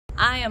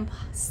I am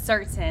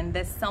certain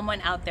that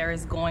someone out there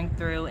is going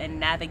through and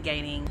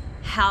navigating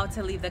how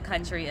to leave the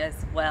country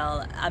as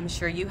well. I'm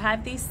sure you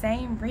have these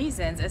same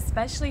reasons,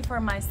 especially for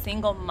my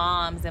single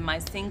moms and my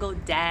single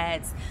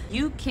dads.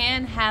 You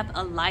can have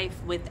a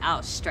life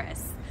without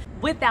stress,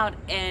 without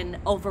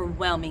an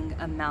overwhelming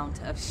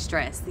amount of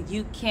stress.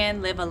 You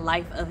can live a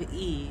life of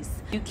ease.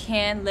 You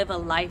can live a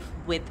life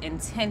with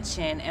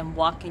intention and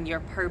walk in your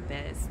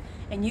purpose.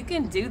 And you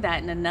can do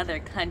that in another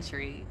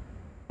country.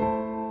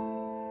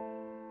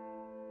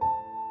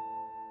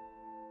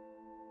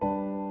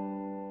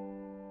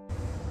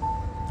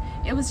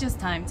 It was just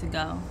time to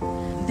go.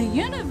 The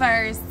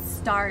universe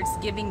starts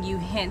giving you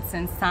hints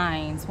and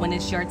signs when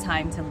it's your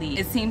time to leave.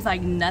 It seems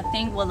like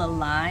nothing will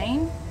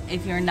align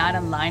if you're not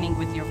aligning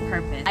with your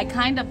purpose. I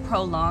kind of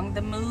prolonged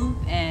the move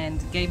and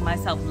gave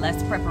myself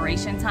less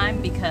preparation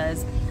time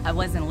because I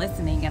wasn't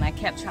listening and I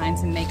kept trying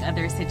to make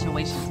other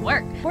situations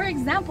work. For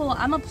example,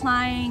 I'm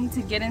applying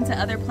to get into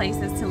other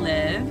places to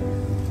live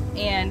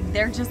and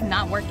they're just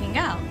not working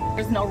out.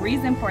 There's no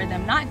reason for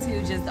them not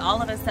to. Just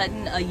all of a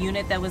sudden a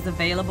unit that was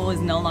available is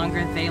no longer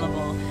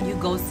available. You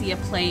go see a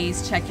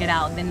place, check it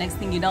out. The next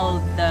thing you know,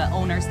 the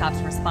owner stops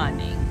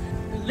responding.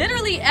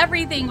 Literally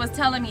everything was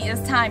telling me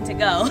it's time to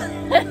go.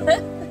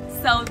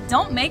 So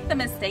don't make the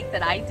mistake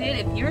that I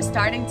did. If you're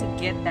starting to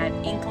get that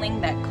inkling,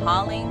 that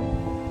calling,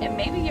 it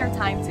may be your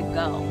time to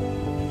go.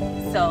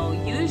 So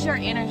use your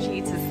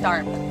energy to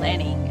start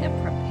planning and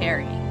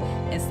preparing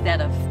instead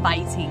of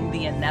fighting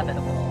the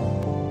inevitable.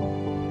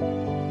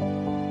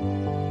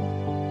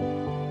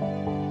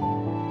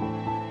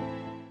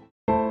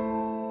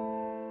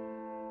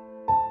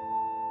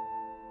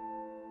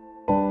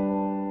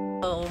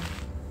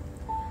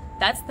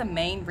 That's the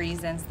main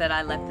reasons that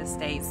I left the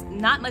States.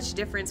 Not much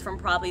difference from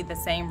probably the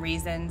same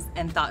reasons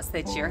and thoughts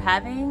that you're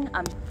having.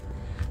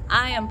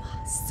 I am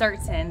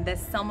certain that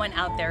someone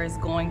out there is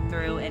going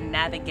through and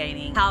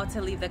navigating how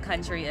to leave the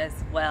country as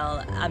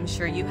well. I'm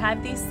sure you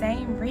have these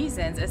same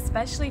reasons,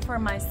 especially for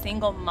my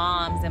single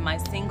moms and my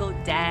single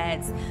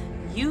dads.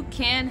 You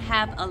can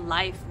have a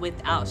life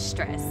without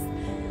stress,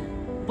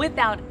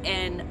 without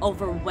an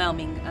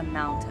overwhelming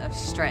amount of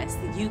stress.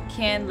 You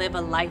can live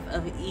a life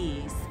of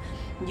ease.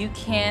 You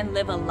can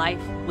live a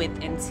life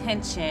with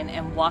intention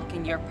and walk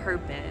in your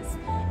purpose.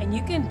 And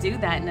you can do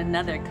that in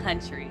another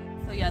country.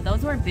 So yeah,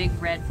 those were big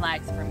red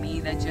flags for me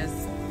that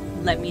just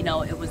let me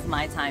know it was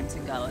my time to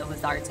go. It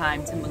was our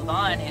time to move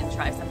on and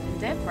try something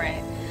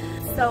different.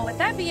 So with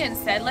that being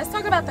said, let's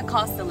talk about the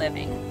cost of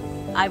living.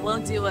 I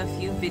will do a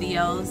few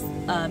videos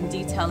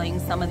detailing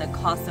some of the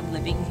cost of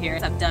living here.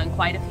 I've done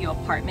quite a few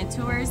apartment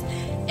tours,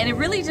 and it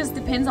really just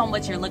depends on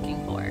what you're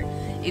looking for.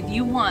 If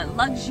you want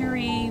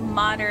luxury,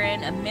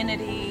 modern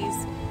amenities,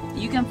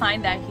 you can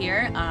find that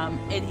here.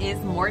 It is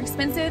more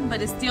expensive,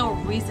 but it's still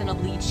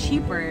reasonably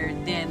cheaper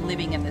than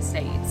living in the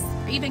States,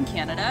 even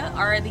Canada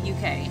or the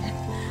UK.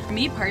 For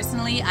me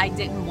personally, I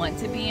didn't want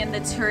to be in the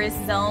tourist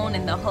zone,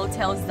 in the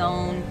hotel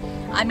zone.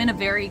 I'm in a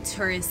very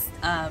tourist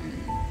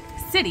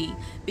city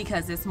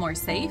because it's more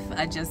safe.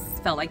 I just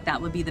felt like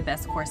that would be the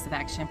best course of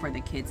action for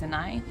the kids and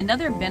I.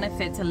 Another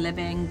benefit to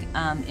living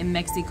in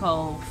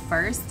Mexico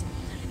first,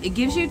 it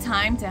gives you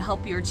time to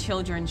help your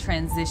children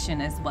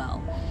transition as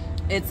well.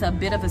 It's a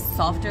bit of a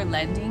softer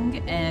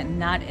landing and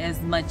not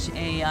as much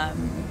a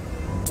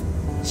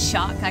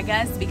shock, I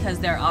guess, because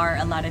there are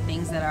a lot of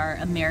things that are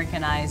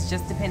Americanized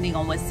just depending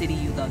on what city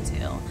you go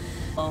to.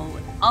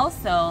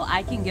 Also,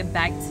 I can get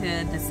back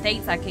to the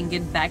States, I can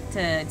get back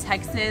to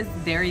Texas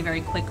very,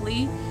 very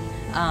quickly.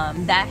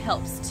 That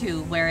helps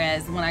too,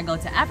 whereas when I go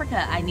to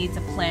Africa, I need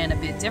to plan a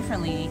bit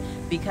differently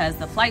because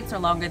the flights are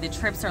longer, the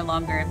trips are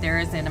longer. If there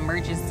is an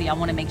emergency, I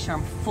want to make sure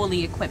I'm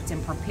fully equipped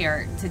and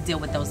prepared to deal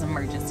with those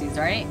emergencies,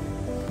 right?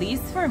 At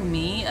least for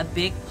me, a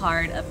big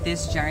part of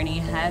this journey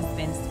has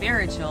been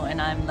spiritual,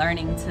 and I'm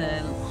learning to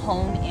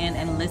hone in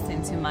and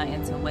listen to my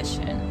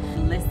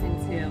intuition,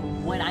 listen to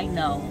what I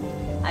know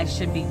I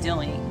should be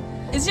doing.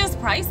 It's just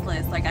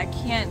priceless. Like, I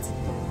can't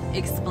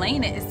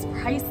explain it. It's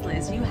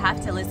priceless. You have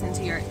to listen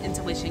to your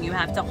intuition. You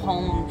have to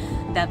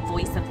hone that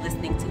voice of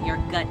listening to your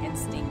gut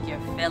instinct, your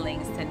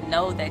feelings, to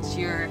know that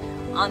you're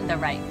on the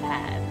right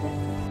path.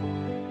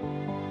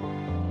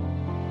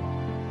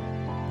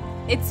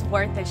 It's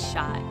worth a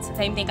shot.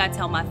 Same thing I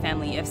tell my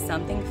family. If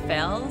something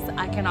fails,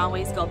 I can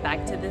always go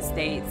back to the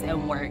States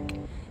and work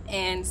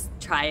and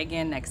try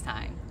again next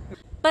time.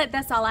 But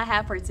that's all I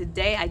have for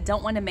today. I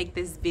don't want to make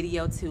this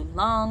video too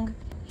long.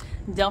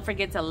 Don't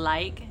forget to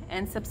like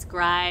and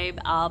subscribe.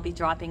 I'll be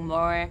dropping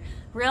more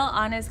real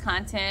honest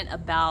content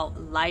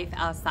about life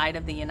outside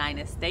of the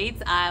United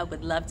States. I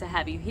would love to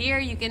have you here.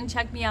 You can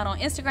check me out on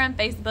Instagram,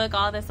 Facebook,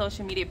 all the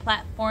social media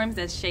platforms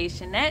as Shay,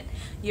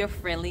 your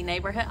friendly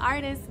neighborhood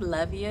artist.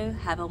 Love you.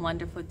 Have a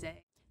wonderful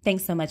day.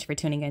 Thanks so much for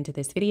tuning into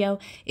this video.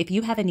 If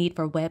you have a need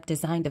for web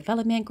design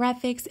development,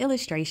 graphics,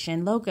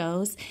 illustration,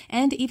 logos,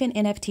 and even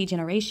NFT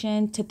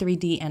generation to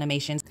 3D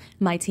animations,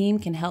 my team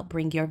can help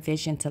bring your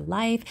vision to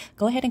life.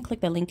 Go ahead and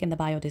click the link in the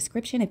bio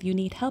description if you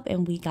need help,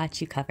 and we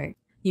got you covered.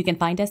 You can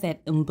find us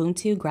at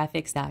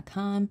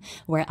ubuntugraphics.com,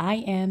 where I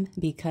am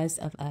because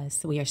of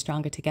us. We are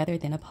stronger together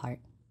than apart.